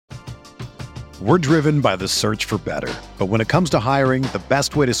We're driven by the search for better. But when it comes to hiring, the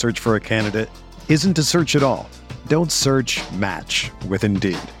best way to search for a candidate isn't to search at all. Don't search, match with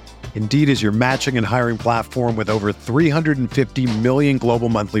Indeed. Indeed is your matching and hiring platform with over 350 million global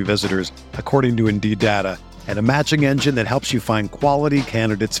monthly visitors, according to Indeed data, and a matching engine that helps you find quality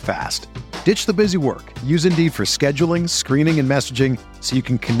candidates fast. Ditch the busy work. Use Indeed for scheduling, screening, and messaging so you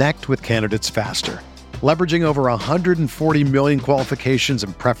can connect with candidates faster. Leveraging over 140 million qualifications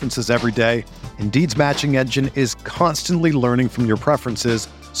and preferences every day, Indeed's matching engine is constantly learning from your preferences,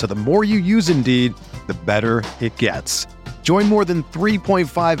 so the more you use Indeed, the better it gets. Join more than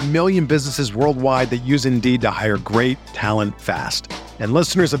 3.5 million businesses worldwide that use Indeed to hire great talent fast. And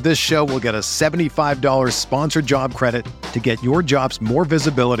listeners of this show will get a $75 sponsored job credit to get your jobs more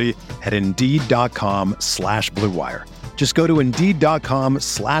visibility at Indeed.com/Blue Wire. Just go to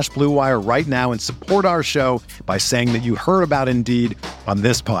Indeed.com/Blue Wire right now and support our show by saying that you heard about Indeed on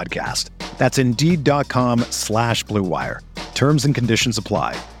this podcast. That's Indeed.com/Blue Wire. Terms and conditions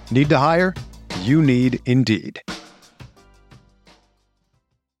apply. Need to hire? You need Indeed.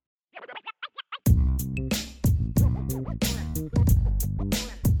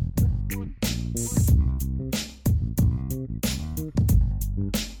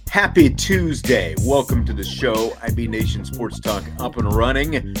 Happy Tuesday. Welcome to the show. IB Nation Sports Talk up and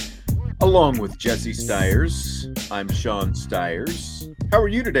running, along with Jesse Stiers. I'm Sean Stiers. How are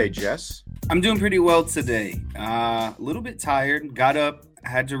you today, Jess? I'm doing pretty well today. A little bit tired. Got up,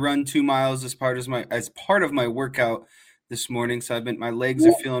 had to run 2 miles as part of my workout this morning. So my legs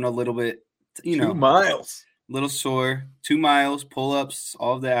are feeling a little bit, 2 miles, a little sore. 2 miles, pull-ups,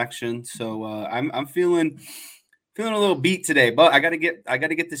 all of the action. So I'm feeling a little beat today, but I gotta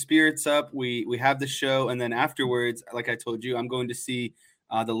get the spirits up. We have the show, and then afterwards, like I told you, I'm going to see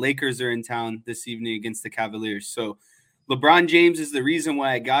the Lakers are in town this evening against the Cavaliers. So LeBron James is the reason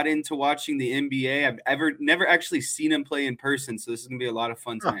why I got into watching the NBA. I've never actually seen him play in person, so this is gonna be a lot of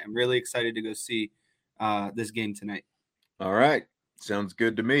fun tonight. I'm really excited to go see this game tonight. All right, sounds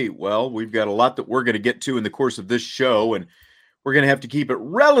good to me. Well, we've got a lot that we're going to get to in the course of this show, and we're going to have to keep it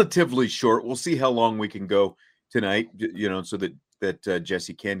relatively short. We'll see how long we can go tonight, so that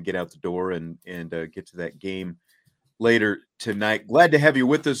Jesse can get out the door and get to that game later tonight. Glad to have you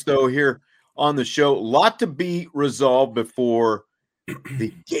with us, though, here on the show. A lot to be resolved before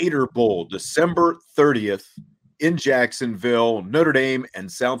the Gator Bowl, December 30th in Jacksonville, Notre Dame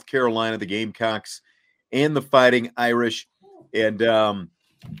and South Carolina, the Gamecocks and the Fighting Irish. And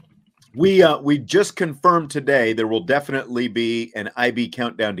we just confirmed today there will definitely be an IB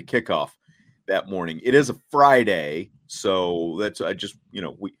countdown to kickoff that morning. It is a Friday, so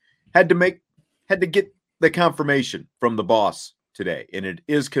we had to get the confirmation from the boss today, and it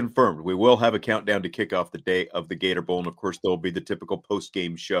is confirmed. We will have a countdown to kick off the day of the Gator Bowl, and of course there'll be the typical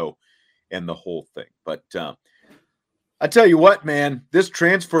post-game show and the whole thing. But I tell you what, man, this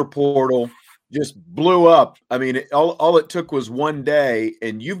transfer portal just blew up. I mean, all it took was one day,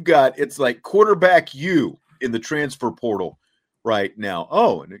 and it's like quarterback you in the transfer portal right now.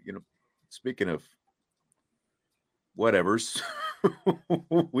 Oh, and speaking of whatevers,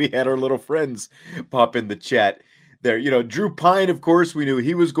 we had our little friends pop in the chat there. Drew Pine, of course, we knew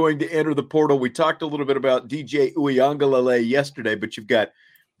he was going to enter the portal. We talked a little bit about DJ Uiagalelei yesterday, but you've got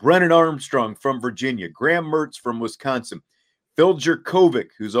Brennan Armstrong from Virginia, Graham Mertz from Wisconsin, Phil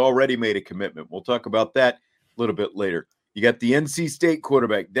Jurkovec, who's already made a commitment. We'll talk about that a little bit later. You got the NC State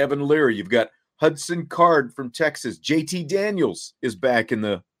quarterback, Devin Leary. You've got Hudson Card from Texas. JT Daniels is back in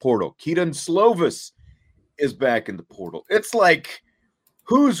the portal. Keaton Slovis is back in the portal. It's like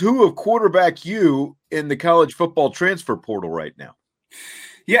who's who of quarterback you in the college football transfer portal right now.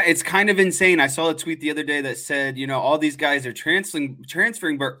 Yeah, it's kind of insane. I saw a tweet the other day that said, all these guys are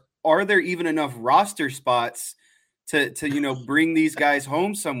transferring, but are there even enough roster spots to bring these guys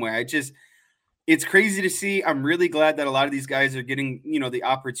home somewhere? It's crazy to see. I'm really glad that a lot of these guys are getting, the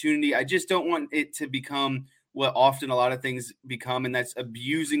opportunity. I just don't want it to become what often a lot of things become, and that's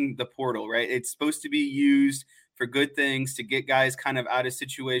abusing the portal, right? It's supposed to be used for good things, to get guys kind of out of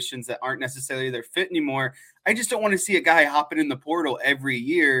situations that aren't necessarily their fit anymore. I just don't want to see a guy hopping in the portal every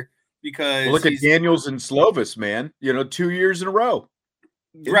year because look at Daniels and Slovis, man, 2 years in a row.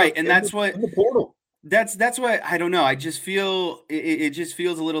 Right. And that's what in the portal. That's what I don't know. I just feel it just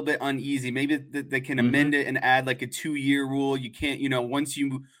feels a little bit uneasy. Maybe they can amend it and add like a 2-year rule. You can't, once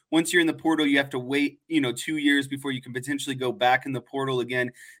you're in the portal, you have to wait, 2 years before you can potentially go back in the portal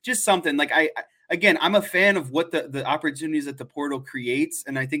again. Just something like I'm a fan of what the opportunities that the portal creates.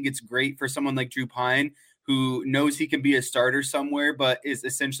 And I think it's great for someone like Drew Pine, who knows he can be a starter somewhere, but is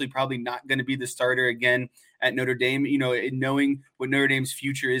essentially probably not going to be the starter again at Notre Dame. Knowing what Notre Dame's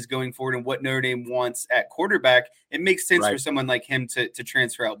future is going forward and what Notre Dame wants at quarterback, it makes sense for someone like him to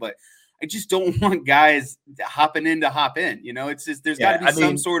transfer out. But I just don't want guys hopping in to hop in. It's just there's got to be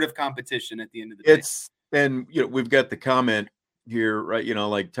some sort of competition at the end of the day. And we've got the comment here, right?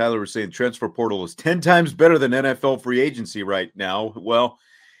 Like Tyler was saying, transfer portal is 10 times better than NFL free agency right now. Well,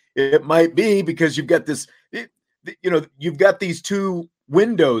 it might be because you've got this, you've got these two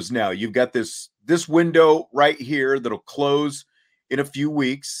windows now. You've got this window right here that'll close in a few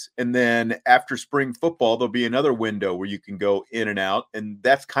weeks. And then after spring football, there'll be another window where you can go in and out. And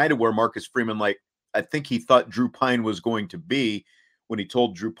that's kind of where Marcus Freeman, I think he thought Drew Pine was going to be when he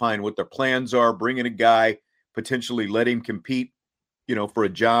told Drew Pine what their plans are, bringing a guy, potentially let him compete, for a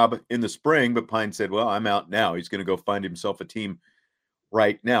job in the spring. But Pine said, well, I'm out now. He's going to go find himself a team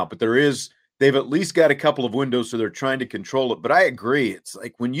right now. But they've at least got a couple of windows, so they're trying to control it. But I agree. It's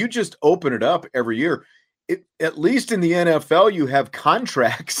like when you just open it up every year, at least in the NFL, you have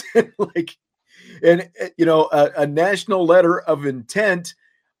contracts a national letter of intent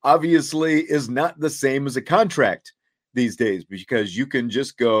obviously is not the same as a contract these days, because you can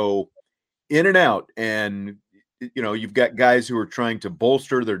just go in and out. And, you've got guys who are trying to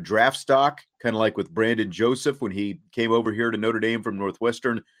bolster their draft stock, kind of like with Brandon Joseph when he came over here to Notre Dame from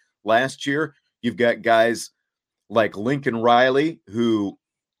Northwestern last year. You've got guys like Lincoln Riley, who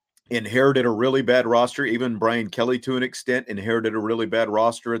inherited a really bad roster. Even Brian Kelly, to an extent, inherited a really bad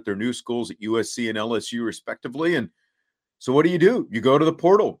roster at their new schools at USC and LSU, respectively. And so what do? You go to the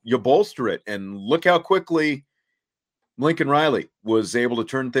portal, you bolster it, and look how quickly Lincoln Riley was able to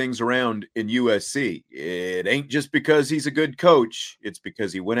turn things around in USC. It ain't just because he's a good coach. It's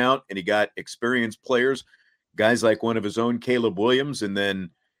because he went out and he got experienced players, guys like one of his own, Caleb Williams. And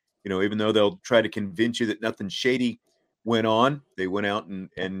then, even though they'll try to convince you that nothing shady went on, they went out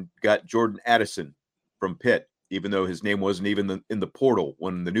and got Jordan Addison from Pitt, even though his name wasn't even in the portal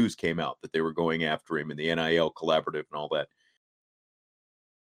when the news came out that they were going after him in the NIL collaborative and all that.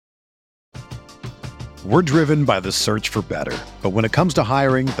 We're driven by the search for better. But when it comes to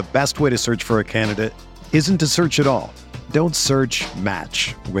hiring, the best way to search for a candidate isn't to search at all. Don't search,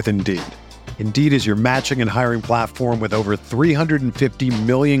 match with Indeed. Indeed is your matching and hiring platform with over 350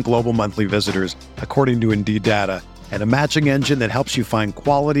 million global monthly visitors, according to Indeed data, and a matching engine that helps you find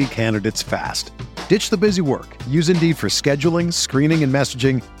quality candidates fast. Ditch the busy work. Use Indeed for scheduling, screening, and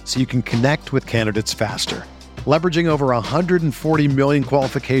messaging so you can connect with candidates faster. Leveraging over 140 million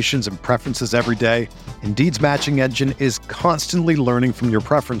qualifications and preferences every day, Indeed's matching engine is constantly learning from your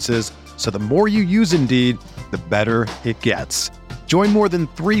preferences, so the more you use Indeed, the better it gets. Join more than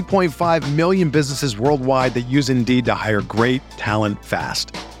 3.5 million businesses worldwide that use Indeed to hire great talent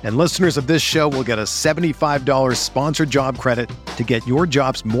fast. And listeners of this show will get a $75 sponsored job credit to get your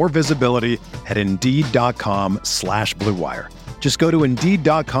jobs more visibility at Indeed.com/Blue Wire. Just go to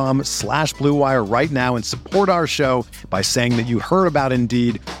Indeed.com/Blue Wire right now and support our show by saying that you heard about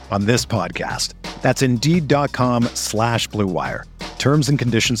Indeed on this podcast. That's Indeed.com/Blue Wire. Terms and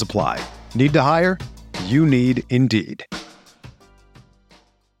conditions apply. Need to hire? You need Indeed.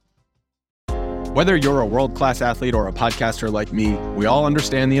 Whether you're a world-class athlete or a podcaster like me, we all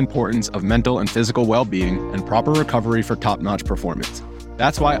understand the importance of mental and physical well-being and proper recovery for top-notch performance.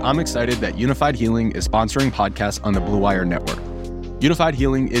 That's why I'm excited that Unified Healing is sponsoring podcasts on the Blue Wire Network. Unified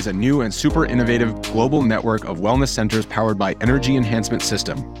Healing is a new and super innovative global network of wellness centers powered by Energy Enhancement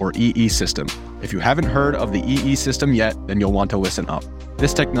System, or EE System. If you haven't heard of the EE System yet, then you'll want to listen up.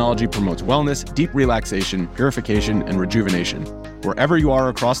 This technology promotes wellness, deep relaxation, purification, and rejuvenation. Wherever you are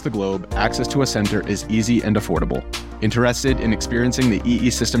across the globe, access to a center is easy and affordable. Interested in experiencing the EE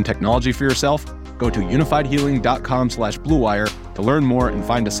System technology for yourself? Go to unifiedhealing.com/Blue Wire to learn more and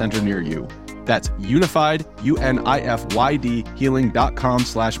find a center near you. That's unified, UNIFYD,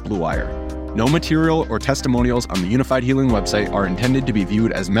 healing.com/Blue Wire. No material or testimonials on the Unified Healing website are intended to be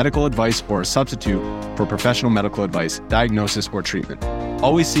viewed as medical advice or a substitute for professional medical advice, diagnosis, or treatment.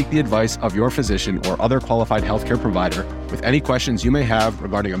 Always seek the advice of your physician or other qualified healthcare provider with any questions you may have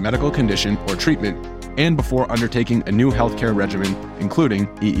regarding a medical condition or treatment and before undertaking a new healthcare regimen, including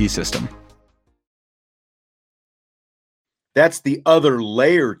EE System. That's the other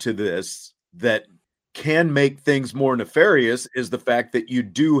layer to this that can make things more nefarious, is the fact that you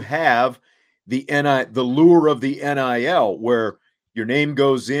do have the lure of the NIL, where your name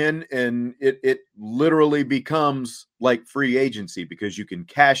goes in and it literally becomes like free agency, because you can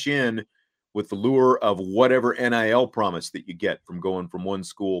cash in with the lure of whatever NIL promise that you get from going from one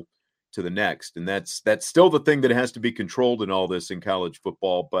school to the next. And that's still the thing that has to be controlled in all this in college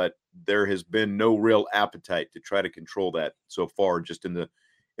football, but there has been no real appetite to try to control that so far, just in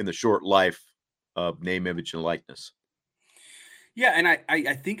the short life of name, image, and likeness. Yeah, and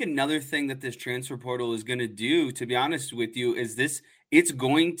I think another thing that this transfer portal is going to do, to be honest with you, is it's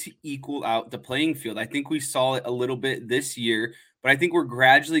going to equal out the playing field. I think we saw it a little bit this year, but I think we're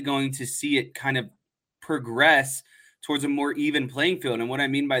gradually going to see it kind of progress towards a more even playing field. And what I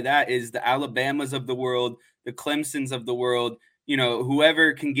mean by that is the Alabamas of the world, the Clemsons of the world,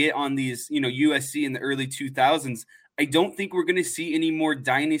 whoever can get on these, USC in the early 2000s. I don't think we're going to see any more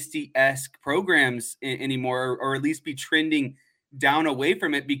dynasty-esque programs anymore, or at least be trending down away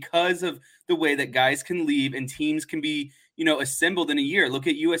from it, because of the way that guys can leave and teams can be, assembled in a year. Look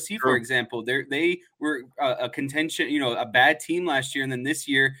at USC, for example. They were a contention, a bad team last year. And then this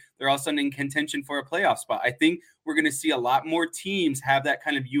year, they're all of a sudden in contention for a playoff spot. I think we're going to see a lot more teams have that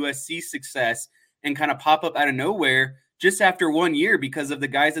kind of USC success and kind of pop up out of nowhere just after 1 year because of the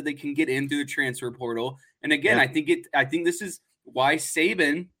guys that they can get in through the transfer portal. And again, I think this is why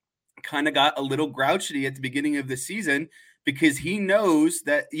Saban kind of got a little grouchy at the beginning of the season, because he knows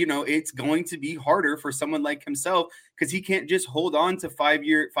that, it's going to be harder for someone like himself, because he can't just hold on to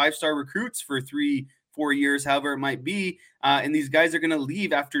 5-star recruits for 3-4 years, however it might be. And these guys are going to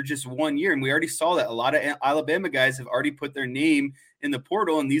leave after just 1 year. And we already saw that a lot of Alabama guys have already put their name in the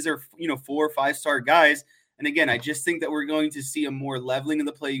portal. And these are, 4 or 5-star guys. And again, I just think that we're going to see a more leveling of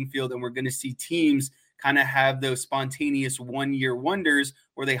the playing field, and we're going to see teams kind of have those spontaneous 1-year wonders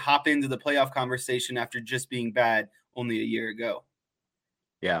where they hop into the playoff conversation after just being bad only a year ago.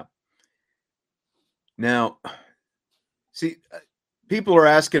 Yeah. Now, see, people are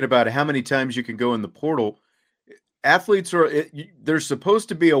asking about how many times you can go in the portal. Athletes there's supposed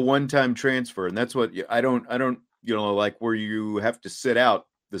to be a one-time transfer, and that's what I don't, like where you have to sit out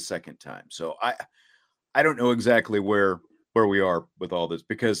the second time. So I don't know exactly where we are with all this,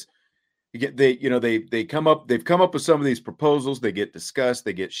 because they've come up with some of these proposals, they get discussed,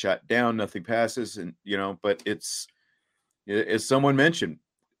 they get shot down, nothing passes, and but it's, as someone mentioned,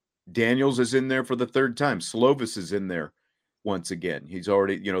 Daniels is in there for the third time. Slovis is in there once again. He's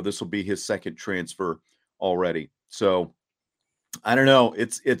already, this will be his second transfer already. So I don't know.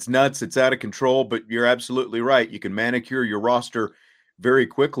 It's nuts. It's out of control, but you're absolutely right. You can manicure your roster very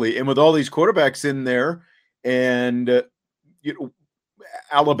quickly. And with all these quarterbacks in there, and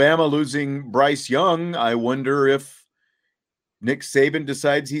Alabama losing Bryce Young, I wonder if Nick Saban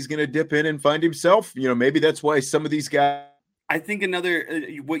decides he's going to dip in and find himself. Maybe that's why some of these guys. I think another,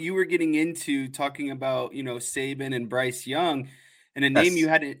 what you were getting into talking about, Saban and Bryce Young, and a name you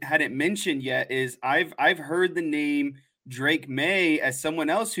hadn't mentioned yet is I've heard the name Drake May as someone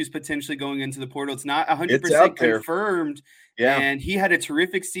else who's potentially going into the portal. It's not 100% confirmed. Yeah. And he had a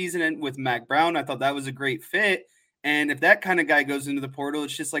terrific season with Mac Brown. I thought that was a great fit. And if that kind of guy goes into the portal,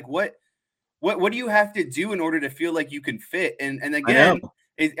 it's just like, what do you have to do in order to feel like you can fit? And again,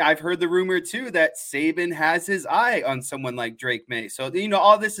 I've heard the rumor too that Saban has his eye on someone like Drake May. So,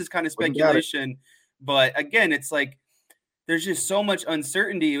 all this is kind of speculation, but again, it's like, there's just so much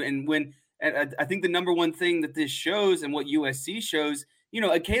uncertainty. And I think the number one thing that this shows, and what USC shows,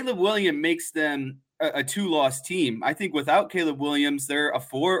 a Caleb Williams makes them a 2-loss team. I think without Caleb Williams, they're a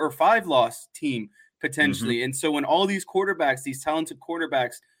 4 or 5-loss team potentially. Mm-hmm. And so when all these quarterbacks, these talented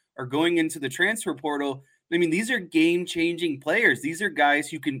quarterbacks, are going into the transfer portal, I mean, these are game-changing players. These are guys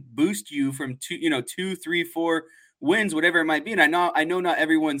who can boost you from 2, 3, 4 wins, whatever it might be. And I know not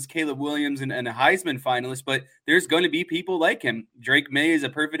everyone's Caleb Williams and a Heisman finalist, but there's going to be people like him. Drake May is a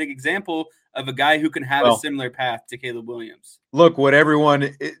perfect example of a guy who can have a similar path to Caleb Williams. Look, what everyone,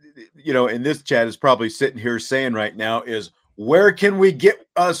 in this chat is probably sitting here saying right now is, where can we get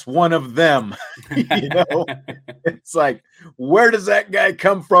us one of them? It's like, where does that guy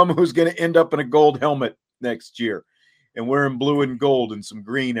come from who's going to end up in a gold helmet next year and wearing blue and gold and some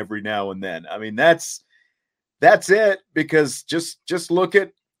green every now and then? I mean, that's it, because just look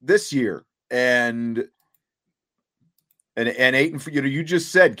at this year and Aiton, you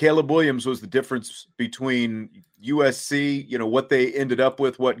just said Caleb Williams was the difference between USC, what they ended up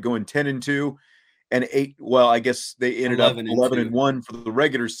with, going 10-2 and 8. Well, I guess they ended up 11-1 for the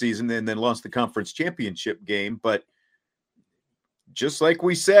regular season and then lost the conference championship game. But just like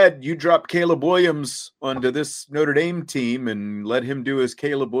we said, you drop Caleb Williams onto this Notre Dame team and let him do his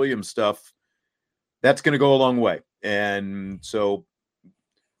Caleb Williams stuff, that's going to go a long way. And so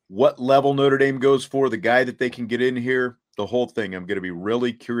what level Notre Dame goes for, the guy that they can get in here, the whole thing, I'm going to be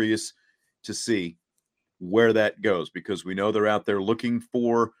really curious to see where that goes, because we know they're out there looking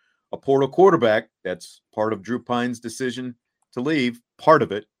for a portal quarterback. That's part of Drew Pine's decision to leave, part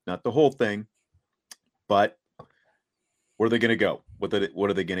of it. not the whole thing, but where are they going to go? What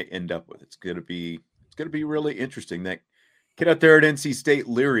are they going to end up with? It's going to be really interesting. That kid out there at NC State,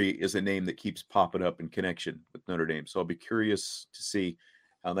 Leary, is a name that keeps popping up in connection with Notre Dame. So I'll be curious to see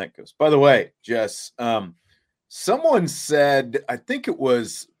how that goes. By the way, Jess, someone said, I think it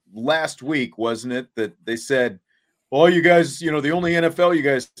was last week, wasn't it, that they said, well, you guys, the only NFL you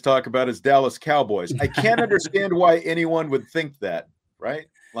guys talk about is Dallas Cowboys. I can't understand why anyone would think that, right?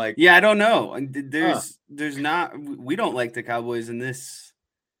 Like, yeah, I don't know. There's not. We don't like the Cowboys in this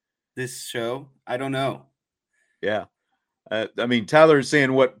show. I don't know. Yeah, I mean, Tyler's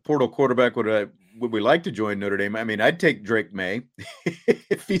saying, what portal quarterback would we like to join Notre Dame? I mean, I'd take Drake May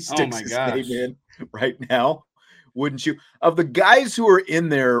if he sticks his name in right now. Wouldn't you? Of the guys who are in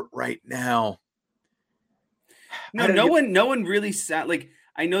there right now. No one really sat like.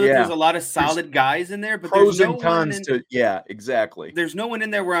 I know that there's a lot of solid guys in there, but pros there's no and cons one to exactly. There's no one in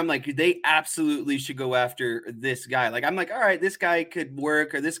there where I'm like, they absolutely should go after this guy. Like, I'm like, all right, this guy could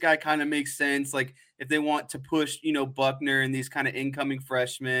work, or this guy kind of makes sense. Like, if they want to push, Buckner and these kind of incoming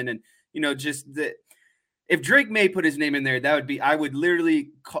freshmen, and if Drake May put his name in there, I would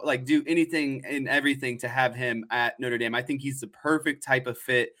literally do anything and everything to have him at Notre Dame. I think he's the perfect type of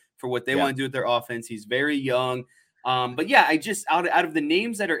fit for what they want to do with their offense. He's very young. But yeah, I just out of the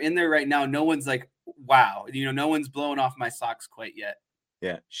names that are in there right now, no one's like, wow, no one's blowing off my socks quite yet.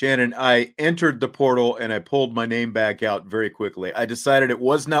 Yeah. Shannon, I entered the portal and I pulled my name back out very quickly. I decided it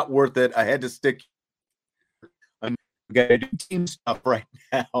was not worth it. I had to stick. I'm going to do team stuff right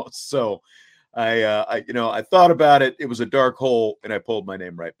now. So I thought about it. It was a dark hole and I pulled my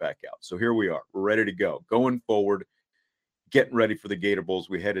name right back out. So here we are. We're ready to go. Going forward, getting ready for the Gator Bowls.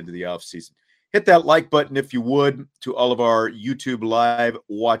 We head into the off season. Hit that like button if you would. To all of our YouTube live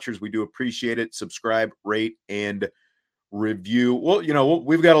watchers, we do appreciate it. Subscribe, rate, and review. Well,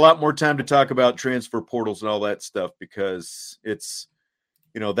 we've got a lot more time to talk about transfer portals and all that stuff because it's,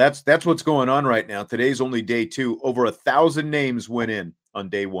 that's what's going on right now. Today's only day 2. Over 1,000 names went in on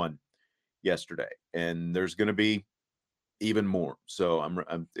day 1 yesterday, and there's going to be even more. So I'm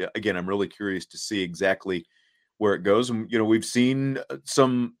really curious to see exactly where it goes. And we've seen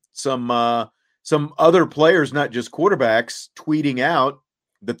some other players, not just quarterbacks, tweeting out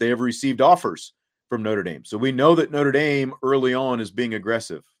that they have received offers from Notre Dame. So we know that Notre Dame early on is being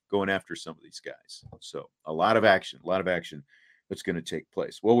aggressive going after some of these guys. So a lot of action that's going to take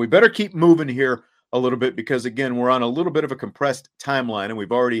place. Well, we better keep moving here a little bit because, again, we're on a little bit of a compressed timeline, and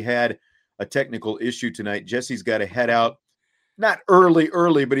we've already had a technical issue tonight. Jesse's got to head out, not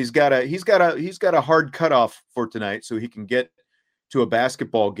early, but he's got a hard cutoff for tonight so he can get to a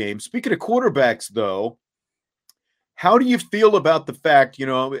basketball game. Speaking of quarterbacks, though, how do you feel about the fact,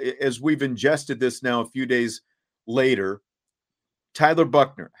 as we've ingested this now a few days later, Tyler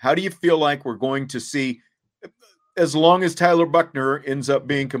Buchner, how do you feel like we're going to see, as long as Tyler Buchner ends up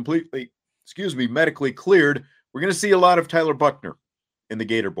being completely, medically cleared, we're going to see a lot of Tyler Buchner in the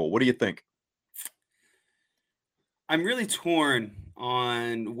Gator Bowl. What do you think? I'm really torn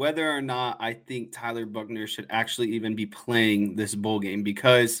on whether or not I think Tyler Buchner should actually even be playing this bowl game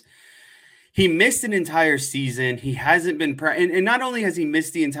because he missed an entire season. He hasn't been and not only has he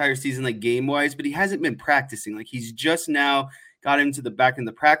missed the entire season like game-wise, but he hasn't been practicing. Like he's just now got into the back in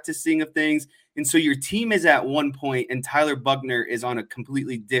the practicing of things. And so your team is at one point and Tyler Buchner is on a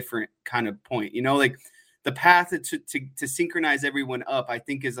completely different kind of point. Like the path to synchronize everyone up, I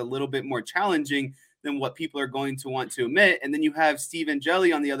think, is a little bit more challenging than what people are going to want to admit. And then you have Steve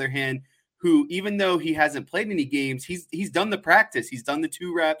Angeli, on the other hand, who, even though he hasn't played any games, he's done the practice. He's done the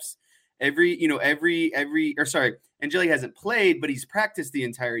 2 reps Angeli hasn't played, but he's practiced the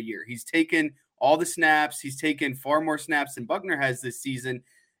entire year. He's taken all the snaps. He's taken far more snaps than Buchner has this season.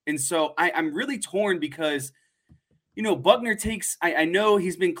 And so I'm really torn because, Buchner takes, I know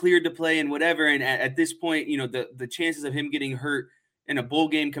he's been cleared to play and whatever. And at this point, the chances of him getting hurt in a bowl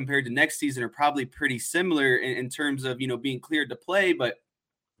game compared to next season are probably pretty similar in terms of, being cleared to play. But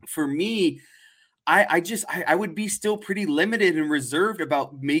for me, I would be still pretty limited and reserved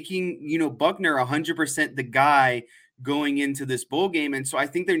about making, Buchner 100% the guy going into this bowl game. And so I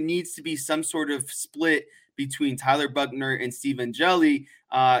think there needs to be some sort of split between Tyler Buchner and Steve Angeli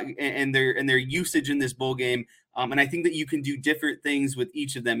and their usage in this bowl game. And I think that you can do different things with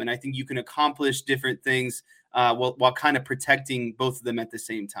each of them. And I think you can accomplish different things while kind of protecting both of them at the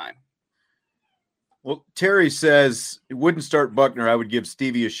same time. Well, Terry says it wouldn't start Buchner. I would give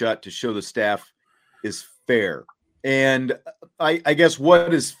Stevie a shot to show the staff is fair. And I guess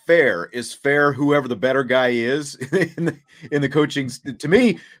what is fair is fair whoever the better guy is in the coaching. To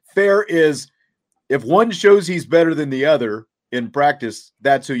me, fair is if one shows he's better than the other, in practice,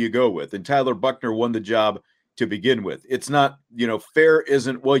 that's who you go with. And Tyler Buchner won the job to begin with. It's not, fair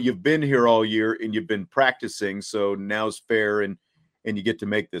isn't, well, you've been here all year and you've been practicing, so now's fair and you get to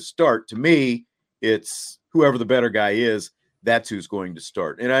make this start. To me, it's whoever the better guy is, that's who's going to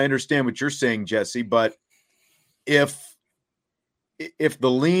start. And I understand what you're saying, Jesse, but if the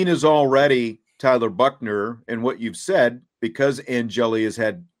lean is already Tyler Buchner and what you've said, because Angeli has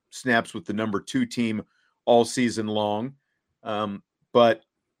had snaps with the number 2 team all season long, but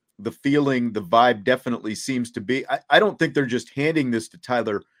the feeling, the vibe definitely seems to be, I don't think they're just handing this to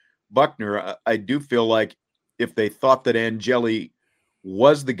Tyler Buchner. I do feel like if they thought that Angeli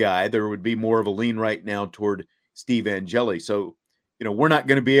was the guy, there would be more of a lean right now toward Steve Angeli. So, we're not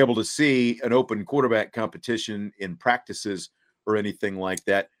going to be able to see an open quarterback competition in practices or anything like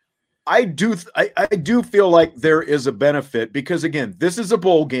that. I do feel like there is a benefit because, again, this is a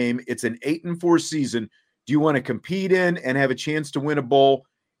bowl game. It's an 8-4 season. Do you want to compete in and have a chance to win a bowl?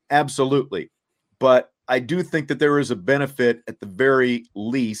 Absolutely. But I do think that there is a benefit at the very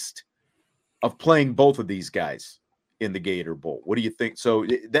least of playing both of these guys in the Gator Bowl. What do you think? So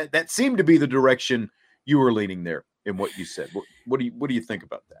that seemed to be the direction you were leaning there in what you said. What do you think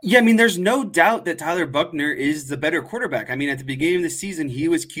about that? Yeah, I mean, there's no doubt that Tyler Buchner is the better quarterback. I mean, at the beginning of the season, he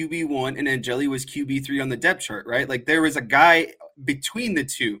was QB1 and Angeli was QB3 on the depth chart, right? Like there was a guy between the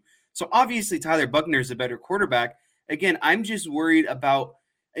two. So obviously Tyler Buchner is a better quarterback. Again, I'm just worried about,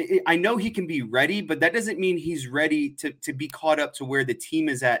 I know he can be ready, but that doesn't mean he's ready to be caught up to where the team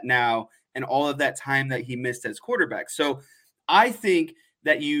is at now and all of that time that he missed as quarterback. So I think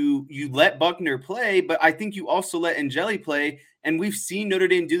that you let Buchner play, but I think you also let Angeli play. And we've seen Notre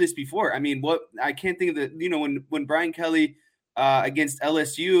Dame do this before. I mean, I can't think of when Brian Kelly against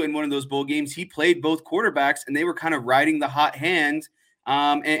LSU in one of those bowl games, he played both quarterbacks and they were kind of riding the hot hand.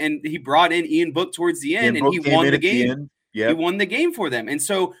 And he brought in Ian Book towards the end and he won the game. Yep. He won the game for them. And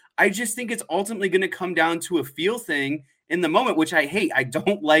so I just think it's ultimately going to come down to a feel thing in the moment, which I hate. I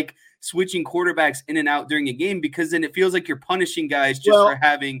don't like switching quarterbacks in and out during a game because then it feels like you're punishing guys just for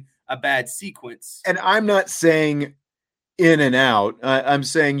having a bad sequence. And I'm not saying in and out. I'm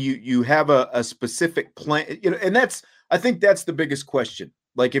saying you have a specific plan, and I think that's the biggest question.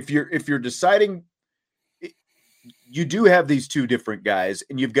 Like if you're deciding, you do have these two different guys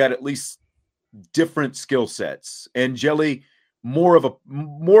and you've got at least different skill sets. Angeli, more of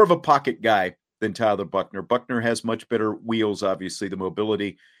a pocket guy than Tyler Buchner. Buchner has much better wheels, obviously, the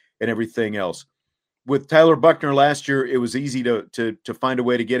mobility and everything else. With Tyler Buchner last year, it was easy to find a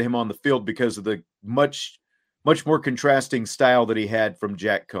way to get him on the field because of the much more contrasting style that he had from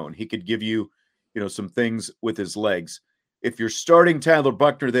Jack Cohn. He could give you, some things with his legs. If you're starting Tyler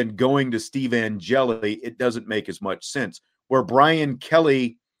Buchner, then going to Steve Angeli, it doesn't make as much sense. Where Brian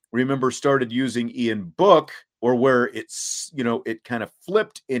Kelly, remember, started using Ian Book, or where it's, it kind of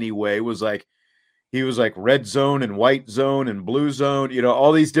flipped anyway, was like, he was like red zone and white zone and blue zone,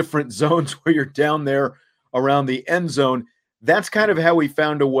 all these different zones where you're down there around the end zone. That's kind of how we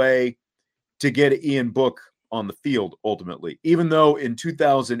found a way to get Ian Book on the field ultimately. Even though in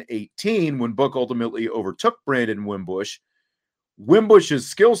 2018, when Book ultimately overtook Brandon Wimbush's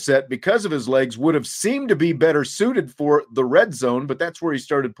skill set, because of his legs, would have seemed to be better suited for the red zone, but that's where he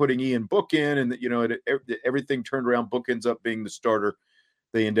started putting Ian Book in, and everything turned around. Book ends up being the starter.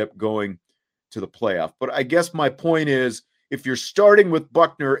 They end up going to the playoff. But I guess my point is, if you're starting with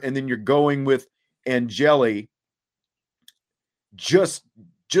Buchner and then you're going with Angeli, just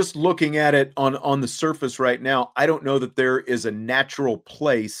looking at it on the surface right now, I don't know that there is a natural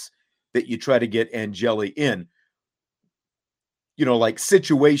place that you try to get Angeli in, like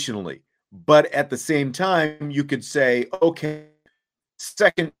situationally. But at the same time, you could say, okay,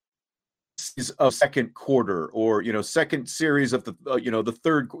 second quarter, or second series of the the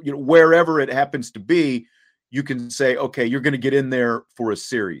third, wherever it happens to be, you can say, okay, you're going to get in there for a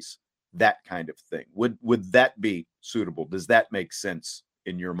series, that kind of thing. Would that be suitable? Does that make sense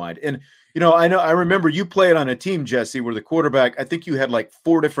in your mind? And I remember you played on a team, Jesse, where the quarterback, I think you had like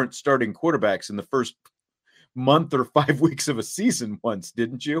 4 different starting quarterbacks in the first month or 5 weeks of a season once,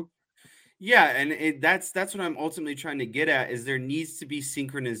 didn't you? Yeah, and that's what I'm ultimately trying to get at, is there needs to be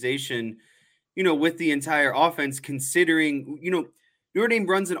synchronization, with the entire offense, considering, Notre Dame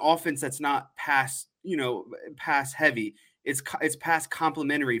runs an offense that's not pass heavy. It's pass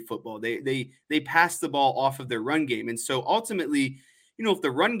complementary football. They pass the ball off of their run game. And so ultimately, if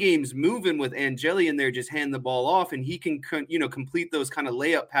the run game's moving with Angeli in there, just hand the ball off and he can, complete those kind of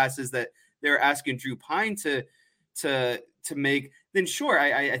layup passes that they're asking Drew Pine to make, then sure,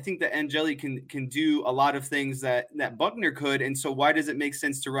 I think that Angeli can do a lot of things that Buchner could. And so why does it make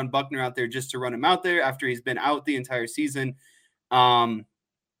sense to run Buchner out there just to run him out there after he's been out the entire season?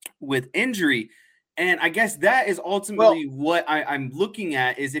 with injury. And I guess that is ultimately what I'm looking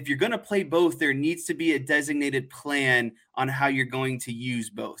at is if you're going to play both, there needs to be a designated plan on how you're going to use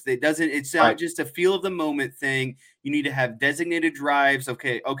both. It's not just a feel of the moment thing. You need to have designated drives.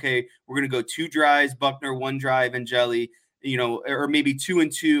 Okay. We're going to go 2 drives, Buckner, 1 drive, and Jelly, or maybe 2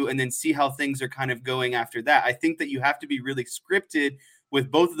 and 2, and then see how things are kind of going after that. I think that you have to be really scripted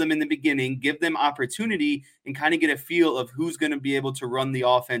with both of them in the beginning, give them opportunity and kind of get a feel of who's going to be able to run the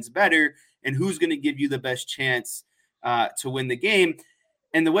offense better and who's going to give you the best chance to win the game.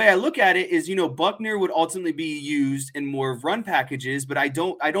 And the way I look at it is, Buckner would ultimately be used in more of run packages, but I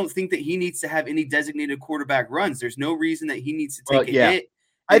don't think that he needs to have any designated quarterback runs. There's no reason that he needs to take a hit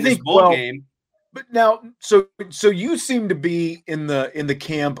in this bowl game. But now, so you seem to be in the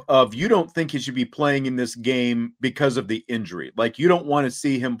camp of you don't think he should be playing in this game because of the injury. Like you don't want to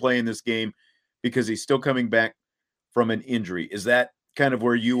see him play in this game because he's still coming back from an injury. Is that kind of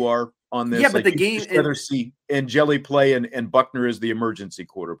where you are on this? Yeah, but the game rather see Angeli play and Buckner is the emergency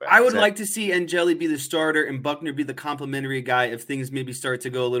quarterback. I would like to see Angeli be the starter and Buckner be the complimentary guy if things maybe start to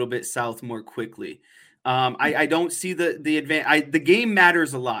go a little bit south more quickly. I don't see the advantage. The game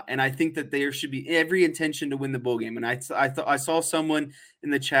matters a lot, and I think that there should be every intention to win the bowl game. And I saw someone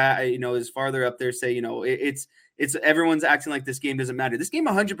in the chat, is farther up there say, it's everyone's acting like this game doesn't matter. This game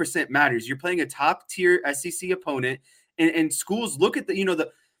 100% matters. You're playing a top tier SEC opponent, and schools look at the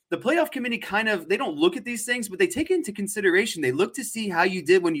playoff committee they don't look at these things, but they take it into consideration. They look to see how you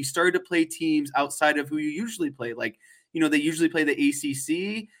did when you started to play teams outside of who you usually play. Like, they usually play the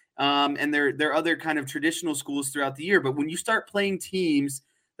ACC. And there are other kind of traditional schools throughout the year. But when you start playing teams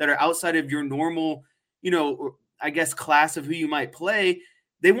that are outside of your normal, I guess, class of who you might play,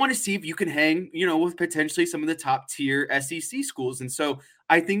 they want to see if you can hang, with potentially some of the top tier SEC schools. And so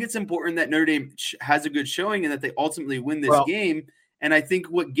I think it's important that Notre Dame has a good showing and that they ultimately win this game. And I think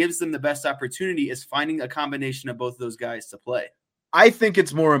what gives them the best opportunity is finding a combination of both of those guys to play. I think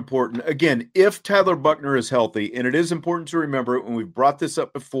it's more important, again, if Tyler Buckner is healthy, and it is important to remember it when we've brought this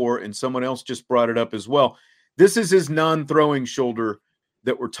up before and someone else just brought it up as well, this is his non-throwing shoulder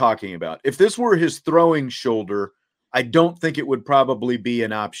that we're talking about. If this were his throwing shoulder, I don't think it would probably be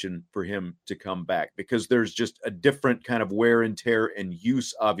an option for him to come back because there's just a different kind of wear and tear and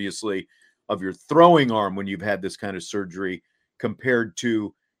use, obviously, of your throwing arm when you've had this kind of surgery compared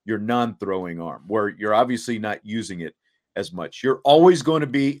to your non-throwing arm, where you're obviously not using it as much. You're always going to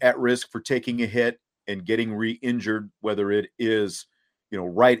be at risk for taking a hit and getting re-injured, whether it is,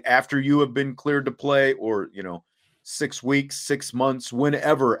 right after you have been cleared to play or, 6 weeks, 6 months,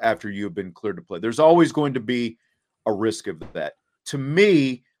 whenever after you have been cleared to play. There's always going to be a risk of that. To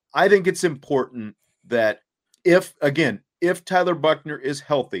me, I think it's important that if Tyler Buckner is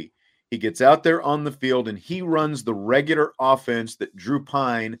healthy, he gets out there on the field and he runs the regular offense that Drew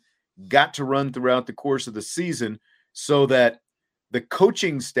Pine got to run throughout the course of the season, so that the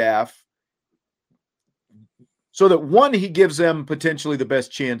coaching staff, so that one, he gives them potentially the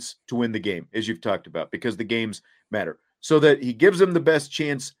best chance to win the game, as you've talked about, because the games matter. So that he gives them the best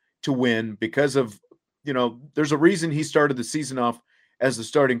chance to win because of, there's a reason he started the season off as the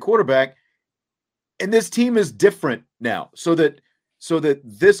starting quarterback. And this team is different now, so that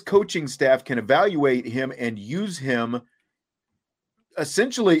this coaching staff can evaluate him and use him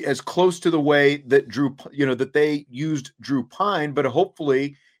essentially as close to the way that that they used Drew Pine, but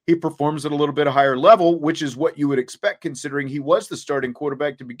hopefully he performs at a little bit higher level, which is what you would expect considering he was the starting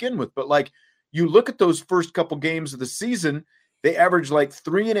quarterback to begin with. But like you look at those first couple games of the season, they averaged like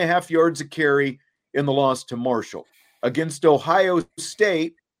 3.5 yards a carry in the loss to Marshall. Against Ohio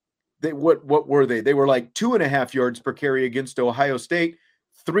State, what were they? They were like 2.5 yards per carry against Ohio State,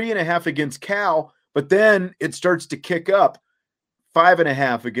 3.5 against Cal, but then it starts to kick up.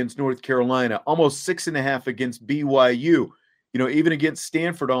 5.5 against North Carolina, almost 6.5 against BYU, even against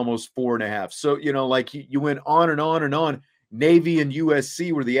Stanford, almost 4.5. So, you went on and on and on. Navy and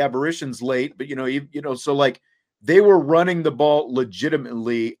USC were the aberrations late, but, so like they were running the ball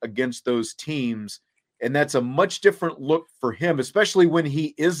legitimately against those teams. And that's a much different look for him, especially when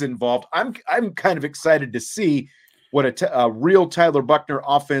he is involved. I'm kind of excited to see what a real Tyler Buckner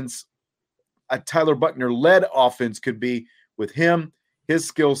offense, a Tyler Buckner led offense could be with him, his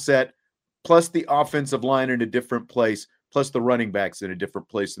skill set, plus the offensive line in a different place, plus the running backs in a different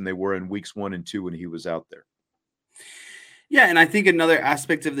place than they were in weeks 1 and 2 when he was out there. Yeah, and I think another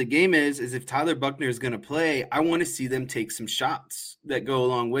aspect of the game is if Tyler Buckner is going to play, I want to see them take some shots that go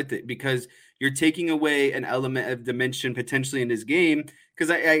along with it because you're taking away an element of dimension potentially in his game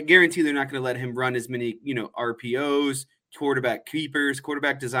because I guarantee they're not going to let him run as many, RPOs, quarterback keepers,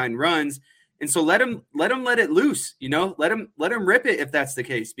 quarterback design runs. And so let him let it loose, let him rip it if that's the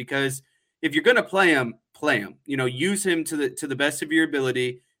case, because if you're going to play him, use him to the best of your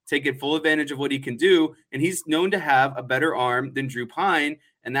ability, take full advantage of what he can do. And he's known to have a better arm than Drew Pine.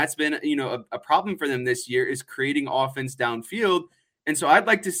 And that's been, a problem for them this year, is creating offense downfield. And so I'd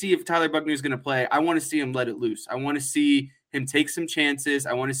like to see, if Tyler Buchner is going to play, I want to see him let it loose. I want to see him take some chances.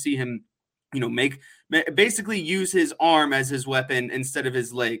 I want to see him, basically use his arm as his weapon instead of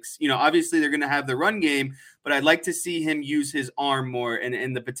his legs. Obviously they're going to have the run game, but I'd like to see him use his arm more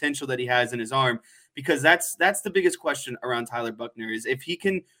and the potential that he has in his arm, because that's the biggest question around Tyler Buchner, is if he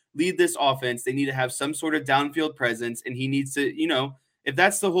can lead this offense, they need to have some sort of downfield presence, and he needs to, if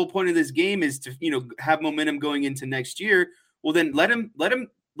that's the whole point of this game, is to, have momentum going into next year, well, then let him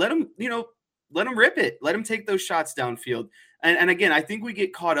rip it. Let him take those shots downfield. And again, I think we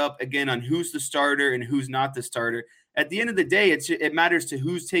get caught up again on who's the starter and who's not the starter. At the end of the day, it matters to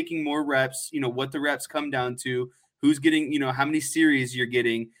who's taking more reps, what the reps come down to, who's getting, how many series you're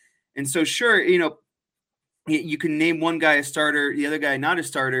getting. And so sure, you can name one guy a starter, the other guy not a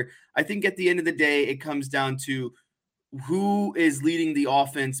starter. I think at the end of the day, it comes down to who is leading the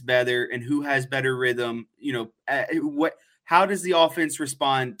offense better and who has better rhythm. How does the offense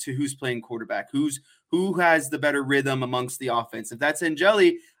respond to who's playing quarterback? Who has the better rhythm amongst the offense? If that's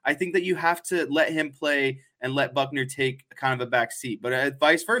Angeli, I think that you have to let him play and let Buchner take kind of a back seat. But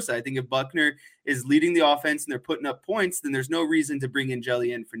vice versa, I think if Buchner is leading the offense and they're putting up points, then there's no reason to bring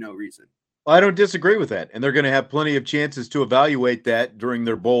Angeli in for no reason. Well, I don't disagree with that. And they're going to have plenty of chances to evaluate that during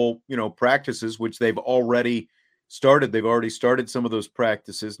their bowl, practices, which they've already started. They've already started some of those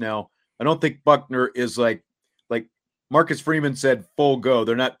practices. Now, I don't think Buchner is like Marcus Freeman said, full go.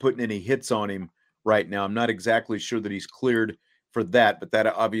 They're not putting any hits on him right now. I'm not exactly sure that he's cleared for that, but that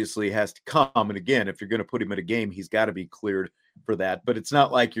obviously has to come. And again, if you're going to put him in a game, he's got to be cleared for that. But it's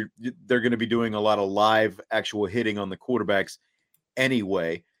not like they're going to be doing a lot of live actual hitting on the quarterbacks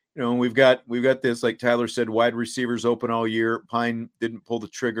anyway. And we've got this, like Tyler said, wide receivers open all year. Pine didn't pull the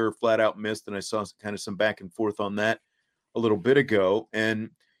trigger, flat out missed, and I saw kind of some back and forth on that a little bit ago. And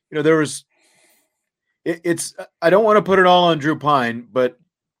there was. I don't want to put it all on Drew Pine, but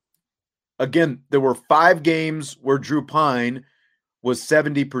again, there were 5 games where Drew Pine was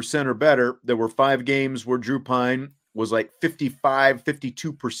 70% or better. There were 5 games where Drew Pine was like 55,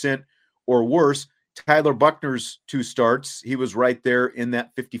 52% or worse. Tyler Buchner's 2 starts, he was right there in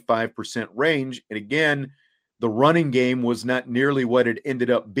that 55% range. And again, the running game was not nearly what it ended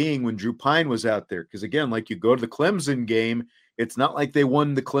up being when Drew Pine was out there. Because again, like you go to the Clemson game, it's not like they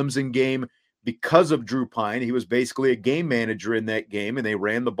won the Clemson game because of Drew Pine. He was basically a game manager in that game, and they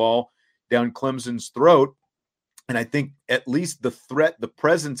ran the ball down Clemson's throat. And I think at least the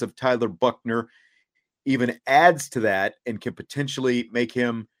presence of Tyler Buchner even adds to that and can potentially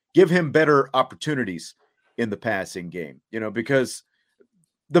give him better opportunities in the passing game, because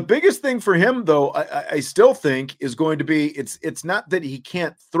the biggest thing for him, though, I still think is going to be, it's not that he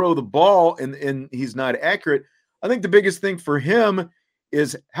can't throw the ball and he's not accurate. I think the biggest thing for him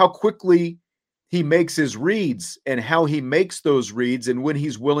is how quickly he makes his reads and how he makes those reads and when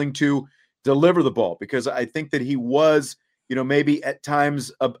he's willing to deliver the ball, because I think that he was, maybe at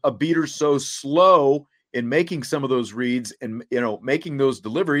times a beater so slow in making some of those reads and, making those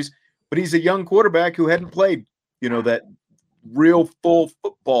deliveries, but he's a young quarterback who hadn't played, that real full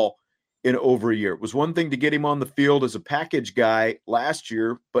football in over a year. It was one thing to get him on the field as a package guy last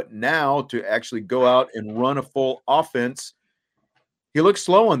year, but now to actually go out and run a full offense, he looks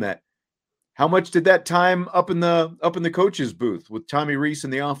slow on that. How much did that time up in the coach's booth with Tommy Rees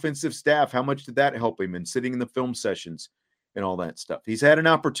and the offensive staff, how much did that help him in sitting in the film sessions and all that stuff? He's had an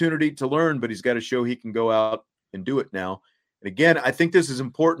opportunity to learn, but he's got to show he can go out and do it now. And again, I think this is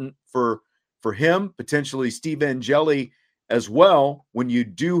important for him, potentially Steve Angeli as well, when you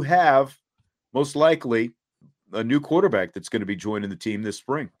do have most likely a new quarterback that's going to be joining the team this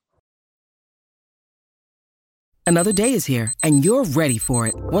spring. Another day is here, and you're ready for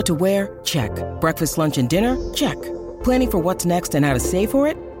it. What to wear? Check. Breakfast, lunch, and dinner? Check. Planning for what's next and how to save for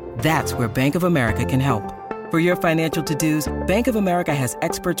it? That's where Bank of America can help. For your financial to-dos, Bank of America has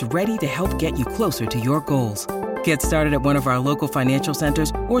experts ready to help get you closer to your goals. Get started at one of our local financial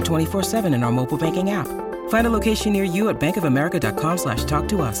centers or 24/7 in our mobile banking app. Find a location near you at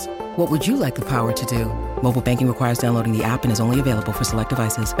bankofamerica.com/talktous. What would you like the power to do? Mobile banking requires downloading the app and is only available for select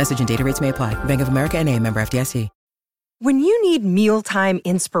devices. Message and data rates may apply. Bank of America NA, member FDIC. When you need mealtime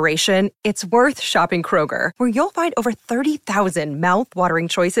inspiration, it's worth shopping Kroger, where you'll find over 30,000 mouth-watering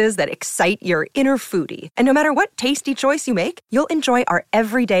choices that excite your inner foodie. And no matter what tasty choice you make, you'll enjoy our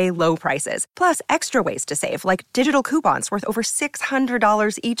everyday low prices, plus extra ways to save, like digital coupons worth over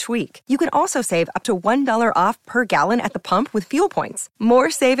 $600 each week. You can also save up to $1 off per gallon at the pump with fuel points.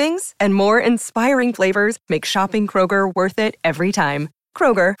 More savings and more inspiring flavors make shopping Kroger worth it every time.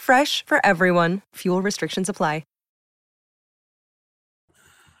 Kroger, fresh for everyone. Fuel restrictions apply.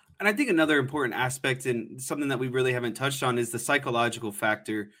 And I think another important aspect and something that we really haven't touched on is the psychological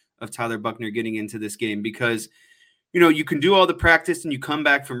factor of Tyler Buchner getting into this game, because, you can do all the practice and you come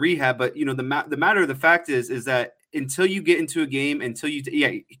back from rehab, but, the matter of the fact is that until you get into a game, until you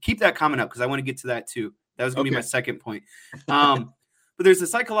keep that comment up, because I want to get to that too. That was going to be my second point. But there's a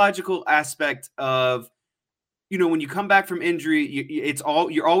psychological aspect of, when you come back from injury,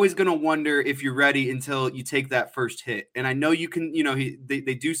 you're always going to wonder if you're ready until you take that first hit. And I know you can, they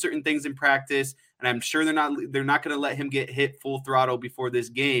do certain things in practice, and I'm sure they're not going to let him get hit full throttle before this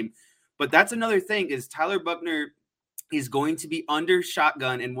game. But that's another thing, is Tyler Buchner is going to be under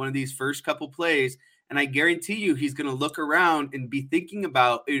shotgun in one of these first couple plays. And I guarantee you, he's going to look around and be thinking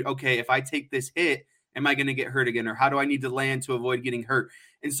about, okay, if I take this hit, am I going to get hurt again? Or how do I need to land to avoid getting hurt?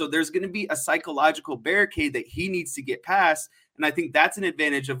 And so there's going to be a psychological barricade that he needs to get past. And I think that's an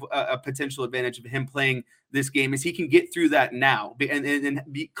advantage of a potential advantage of him playing this game, is he can get through that now and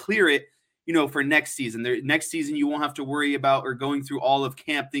clear it, for next season. Next season, you won't have to worry about or going through all of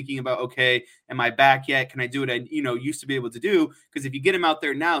camp thinking about, okay, am I back yet? Can I do what I, used to be able to do? Because if you get him out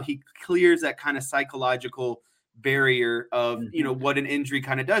there now, he clears that kind of psychological barrier of, what an injury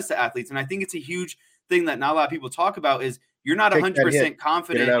kind of does to athletes. And I think it's a huge thing that not a lot of people talk about, is you're not 100%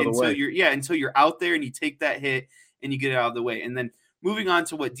 confident until you're out there and you take that hit and you get it out of the way. And then moving on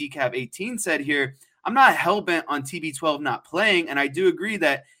to what Decaf 18 said here, I'm not hell-bent on TB12 not playing, and I do agree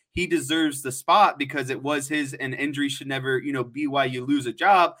that he deserves the spot because it was his, and injury should never, be why you lose a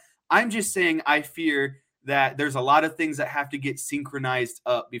job. I'm just saying I fear that there's a lot of things that have to get synchronized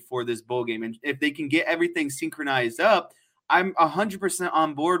up before this bowl game. And if they can get everything synchronized up, I'm 100%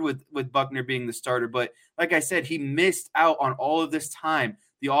 on board with Buchner being the starter. But like I said, he missed out on all of this time.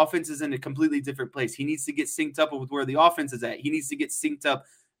 The offense is in a completely different place. He needs to get synced up with where the offense is at. He needs to get synced up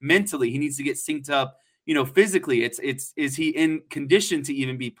mentally. He needs to get synced up, physically. Is he in condition to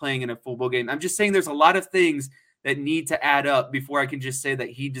even be playing in a full bowl game? I'm just saying there's a lot of things that need to add up before I can just say that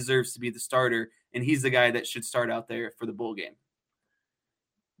he deserves to be the starter and he's the guy that should start out there for the bowl game.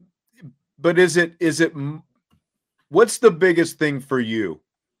 But is it what's the biggest thing for you?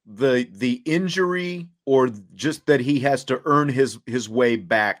 The injury, or just that he has to earn his way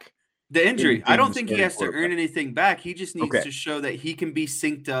back? The injury. I don't think he has to earn anything back. He just needs to show that he can be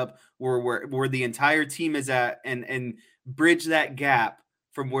synced up where the entire team is at and bridge that gap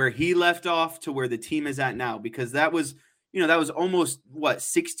from where he left off to where the team is at now. Because that was, that was almost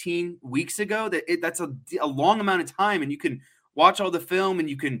 16 weeks ago. That's a long amount of time, and you can watch all the film and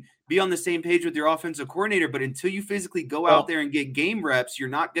you can be on the same page with your offensive coordinator. But until you physically go out there and get game reps, you're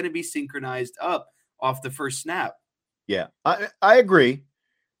not going to be synchronized up off the first snap. Yeah, I agree.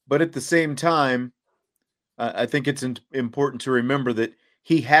 But at the same time, I think it's important to remember that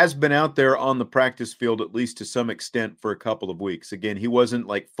he has been out there on the practice field, at least to some extent, for a couple of weeks. Again, he wasn't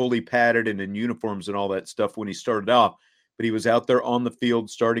like fully padded and in uniforms and all that stuff when he started off, but he was out there on the field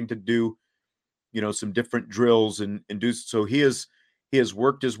starting to do, some different drills and do. So he has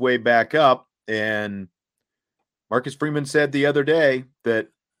worked his way back up. And Marcus Freeman said the other day that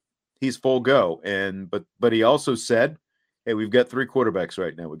he's full go. But he also said, hey, we've got three quarterbacks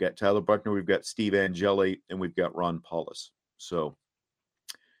right now. We've got Tyler Buchner, we've got Steve Angeli, and we've got Ron Paulus. So,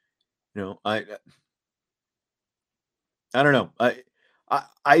 I don't know. I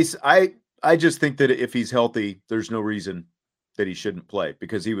just think that if he's healthy, there's no reason that he shouldn't play,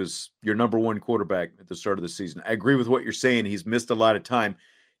 because he was your number one quarterback at the start of the season. I agree with what you're saying. He's missed a lot of time.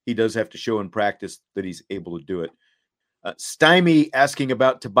 He does have to show in practice that he's able to do it. Stymie asking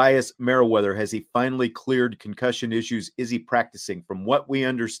about Tobias Merriweather. Has he finally cleared concussion issues? Is he practicing? From what we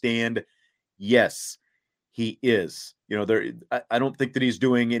understand, yes, he is. I don't think that he's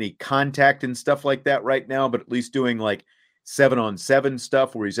doing any contact and stuff like that right now, but at least doing like 7-on-7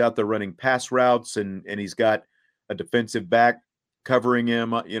 stuff where he's out there running pass routes and he's got a defensive back covering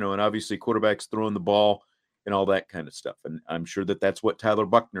him, and obviously quarterbacks throwing the ball and all that kind of stuff. And I'm sure that that's what Tyler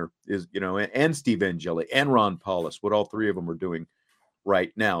Buchner is, and Steve Angeli and Ron Paulus, what all three of them are doing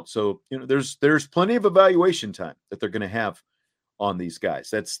right now. So, there's plenty of evaluation time that they're going to have on these guys.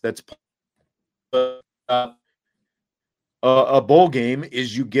 That's a bowl game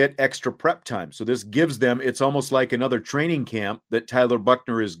is you get extra prep time. So this gives them, it's almost like another training camp that Tyler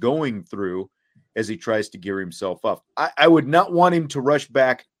Buchner is going through as he tries to gear himself up. I would not want him to rush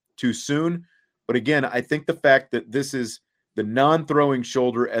back too soon. But again, I think the fact that this is the non-throwing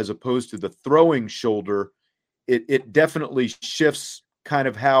shoulder as opposed to the throwing shoulder, it definitely shifts kind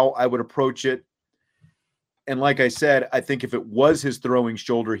of how I would approach it. And like I said, I think if it was his throwing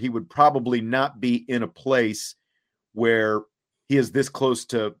shoulder, he would probably not be in a place where he is this close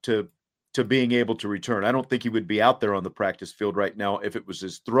to being able to return. I don't think he would be out there on the practice field right now if it was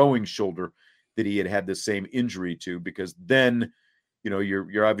his throwing shoulder that he had the same injury to, because then,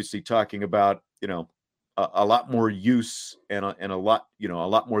 you're obviously talking about, a lot more use and a lot, a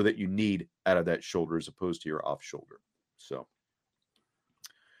lot more that you need out of that shoulder as opposed to your off shoulder. So,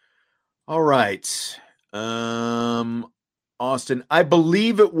 all right. Austin, I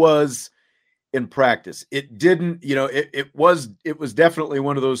believe it was in practice. It didn't, it was definitely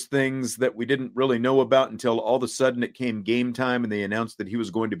one of those things that we didn't really know about until all of a sudden it came game time and they announced that he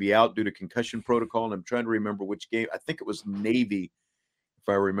was going to be out due to concussion protocol. And I'm trying to remember which game. I think it was Navy, if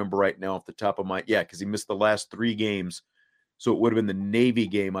I remember right now off the top of my, because he missed the last 3 games. So it would have been the Navy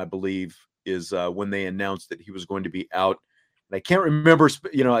game, I believe, is when they announced that he was going to be out. And I can't remember,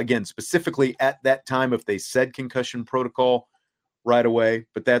 again, specifically at that time if they said concussion protocol right away,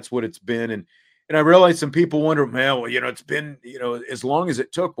 but that's what it's been. And I realize some people wonder, man, well, it's been, as long as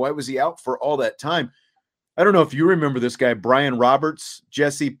it took, why was he out for all that time? I don't know if you remember this guy, Brian Roberts.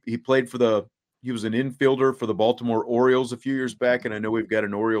 Jesse, he was an infielder for the Baltimore Orioles a few years back, and I know we've got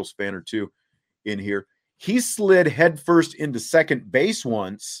an Orioles fan or two in here. He slid headfirst into second base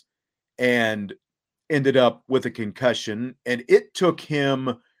once and ended up with a concussion, and it took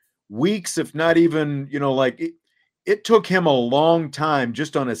him weeks, if not even, it took him a long time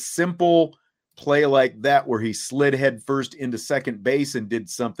just on a simple play like that where he slid headfirst into second base and did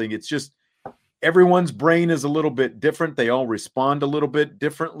something. It's just everyone's brain is a little bit different. They all respond a little bit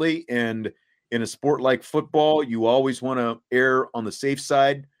differently, and in a sport like football, you always want to err on the safe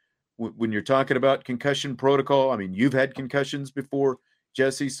side when you're talking about concussion protocol. I mean, you've had concussions before,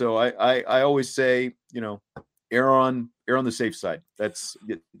 Jesse, so I always say, err on the safe side. That's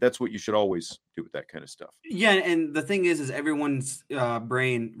what you should always do with that kind of stuff. Yeah, and the thing is everyone's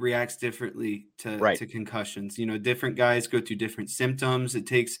brain reacts differently to concussions. Different guys go through different symptoms. It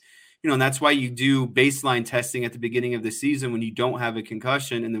takes, and that's why you do baseline testing at the beginning of the season when you don't have a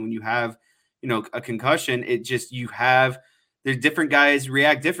concussion, and then when you have a concussion, there's different guys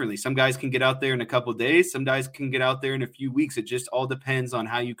react differently. Some guys can get out there in a couple of days. Some guys can get out there in a few weeks. It just all depends on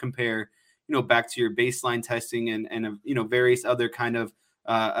how you compare, back to your baseline testing and various other kind of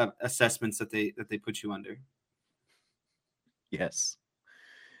assessments that they put you under. Yes,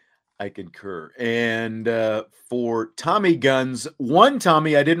 I concur. And for Tommy Guns,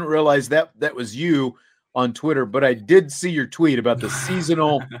 Tommy, I didn't realize that was you on Twitter, but I did see your tweet about the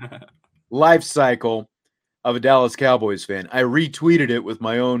seasonal life cycle of a Dallas Cowboys fan. I retweeted it with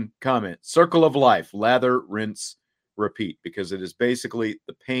my own comment. Circle of life, lather, rinse, repeat, because it is basically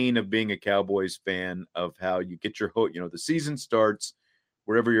the pain of being a Cowboys fan, of how you get your hope. The season starts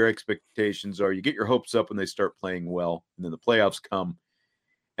wherever your expectations are. You get your hopes up when they start playing well, and then the playoffs come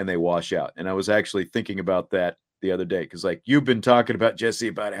and they wash out. And I was actually thinking about that the other day, because like you've been talking about, Jesse,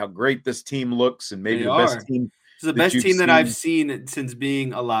 about how great this team looks and maybe best team. It's the best team that I've seen since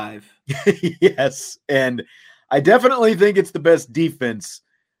being alive. Yes. And I definitely think it's the best defense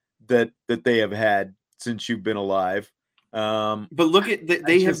that they have had since you've been alive. But look at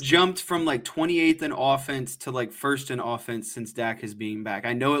they have jumped from like 28th in offense to like first in offense since Dak is being back.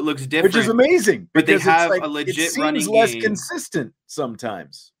 I know it looks different, which is amazing, but they have a legit running game. Less consistent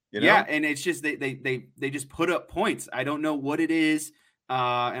sometimes. Yeah, and it's just they just put up points. I don't know what it is.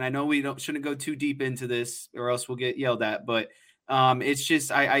 And I know we shouldn't go too deep into this or else we'll get yelled at, but it's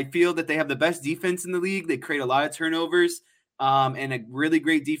just, I feel that they have the best defense in the league. They create a lot of turnovers, and a really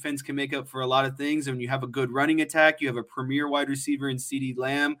great defense can make up for a lot of things. And when you have a good running attack, you have a premier wide receiver in CeeDee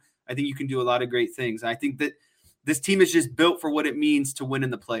Lamb, I think you can do a lot of great things. I think that this team is just built for what it means to win in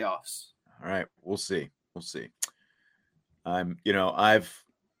the playoffs. All right. We'll see. I've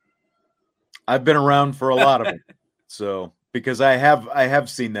been around for a lot of it. So, because I have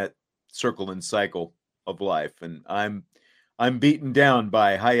seen that circle and cycle of life, and I'm beaten down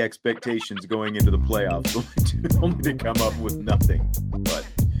by high expectations going into the playoffs, only to come up with nothing. But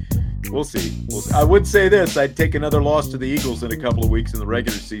we'll see. I would say this: I'd take another loss to the Eagles in a couple of weeks in the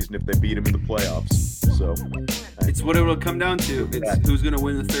regular season if they beat them in the playoffs. So it's what it will come down to. It's who's going to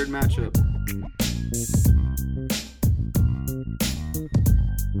win the third matchup.